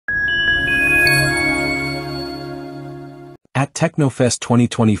At Teknofest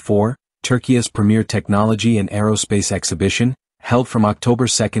 2024, Turkey's premier technology and aerospace exhibition, held from October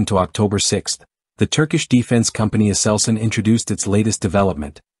 2 to October 6, the Turkish defense company Aselsan introduced its latest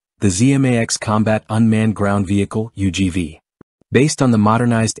development, the ZMA X Combat Unmanned Ground Vehicle (UGV). Based on the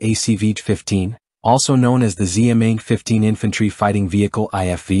modernized ZMA-15, also known as the ZMA-15 Infantry Fighting Vehicle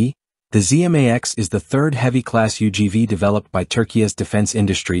 (IFV), the ZMA X is the third heavy-class UGV developed by Turkey's defense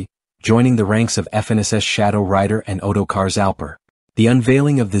industry, joining the ranks of FNSS Shadow Rider and Otokar's Alpar. The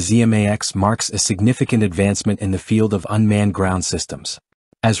unveiling of the ZMA X marks a significant advancement in the field of unmanned ground systems.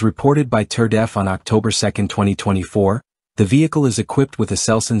 As reported by TürkDef on October 2, 2024, the vehicle is equipped with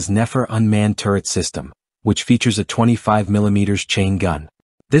Aselsan's Nefer unmanned turret system, which features a 25mm chain gun.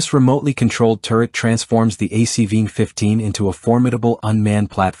 This remotely controlled turret transforms the ZMA-15 into a formidable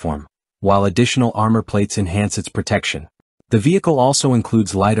unmanned platform, while additional armor plates enhance its protection. The vehicle also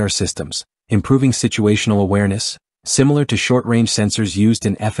includes LIDAR systems, improving situational awareness, similar to short-range sensors used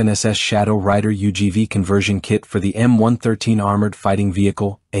in FNSS Shadow Rider UGV conversion kit for the M113 Armored Fighting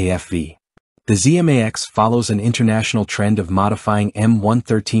Vehicle, AFV. The ZMA X follows an international trend of modifying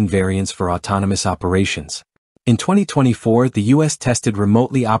M113 variants for autonomous operations. In 2024, the U.S. tested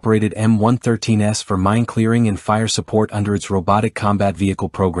remotely operated M113S for mine clearing and fire support under its Robotic Combat Vehicle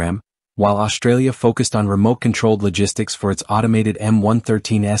program, while Australia focused on remote-controlled logistics for its automated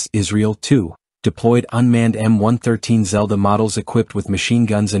M113S. Israel, too, deployed unmanned M113 Zelda models equipped with machine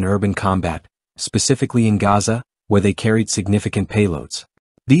guns in urban combat, specifically in Gaza, where they carried significant payloads.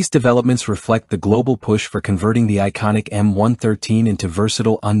 These developments reflect the global push for converting the iconic M113 into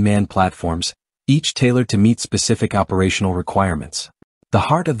versatile unmanned platforms, each tailored to meet specific operational requirements. The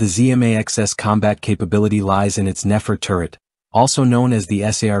heart of the ZMA X's combat capability lies in its Nefer turret, also known as the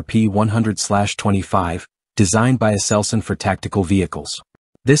SARP-100/25, designed by Aselsan for tactical vehicles.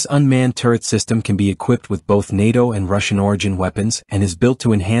 This unmanned turret system can be equipped with both NATO and Russian origin weapons and is built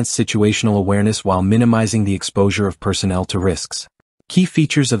to enhance situational awareness while minimizing the exposure of personnel to risks. Key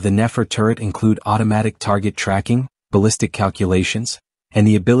features of the Nefer turret include automatic target tracking, ballistic calculations, and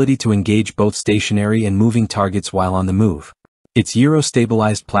the ability to engage both stationary and moving targets while on the move. Its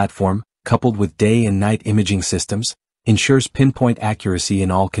gyro-stabilized platform, coupled with day and night imaging systems, ensures pinpoint accuracy in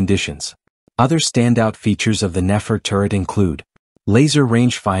all conditions. Other standout features of the Nefer turret include laser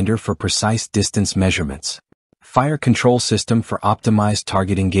rangefinder for precise distance measurements, fire control system for optimized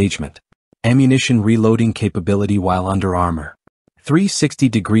target engagement, ammunition reloading capability while under armor,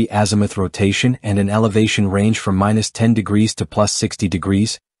 360-degree azimuth rotation and an elevation range from -10 degrees to +60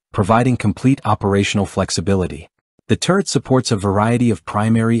 degrees, providing complete operational flexibility. The turret supports a variety of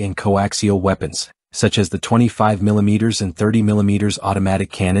primary and coaxial weapons, such as the 25mm and 30mm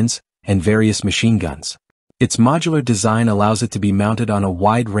automatic cannons, and various machine guns. Its modular design allows it to be mounted on a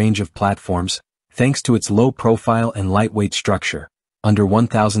wide range of platforms, thanks to its low profile and lightweight structure, under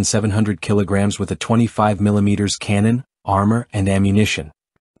 1,700 kilograms with a 25mm cannon, armor, and ammunition.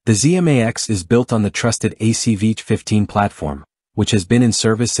 The ZMA X is built on the trusted ZMA-15 platform, which has been in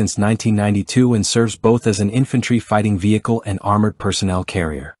service since 1992 and serves both as an infantry fighting vehicle and armored personnel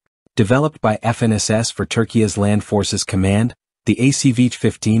carrier. Developed by FNSS for Turkey's Land Forces Command, the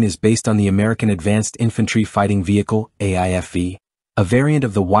ZMA-15 is based on the American Advanced Infantry Fighting Vehicle, AIFV, a variant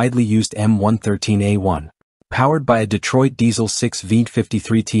of the widely used M113A1. Powered by a Detroit diesel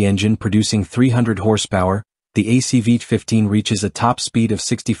 6V53T engine producing 300 horsepower, the ZMA-15 reaches a top speed of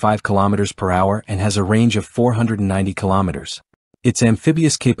 65 km per hour and has a range of 490 km. Its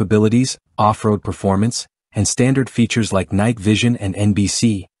amphibious capabilities, off-road performance, and standard features like night vision and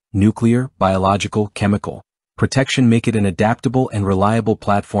NBC, nuclear, biological, chemical protection make it an adaptable and reliable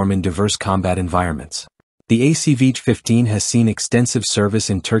platform in diverse combat environments. The ZMA-15 has seen extensive service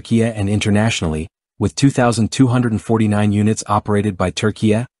in Turkey and internationally, with 2,249 units operated by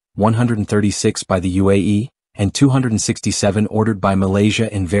Turkey, 136 by the UAE, and 267 ordered by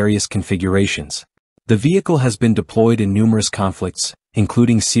Malaysia in various configurations. The vehicle has been deployed in numerous conflicts,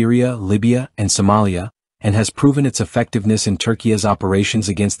 including Syria, Libya, and Somalia, and has proven its effectiveness in Turkey's operations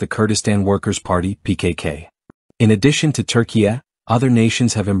against the Kurdistan Workers' Party (PKK). In addition to Turkey, other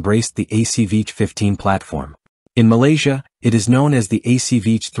nations have embraced the ZMA-15 platform. In Malaysia, it is known as the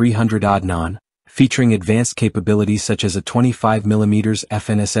ZMA-300 Adnan, featuring advanced capabilities such as a 25mm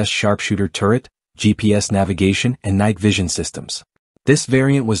FNSS sharpshooter turret, GPS navigation, and night vision systems. This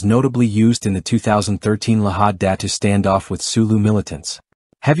variant was notably used in the 2013 Lahad Datu standoff with Sulu militants.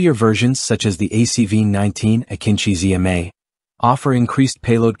 Heavier versions such as the ZMA-19 Akinci ZMA offer increased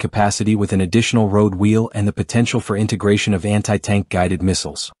payload capacity with an additional road wheel and the potential for integration of anti-tank guided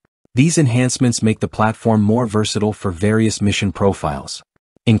missiles. These enhancements make the platform more versatile for various mission profiles.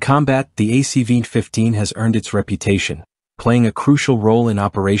 In combat, the ZMA-15 has earned its reputation, playing a crucial role in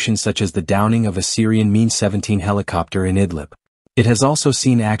operations such as the downing of a Syrian Mi-17 helicopter in Idlib. It has also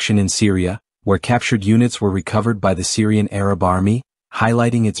seen action in Syria, where captured units were recovered by the Syrian Arab Army,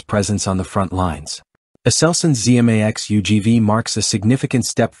 highlighting its presence on the front lines. Aselsan's ZMA X UGV marks a significant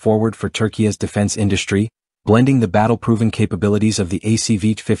step forward for Turkey's defense industry, blending the battle-proven capabilities of the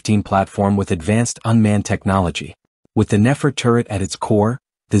ZMA-15 platform with advanced unmanned technology. With the Nefer turret at its core,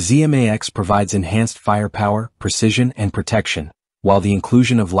 the ZMA X provides enhanced firepower, precision, and protection, while the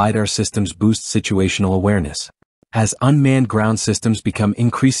inclusion of LIDAR systems boosts situational awareness. As unmanned ground systems become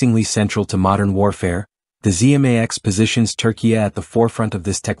increasingly central to modern warfare, the ZMA X positions Turkey at the forefront of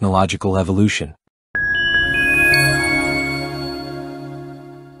this technological evolution.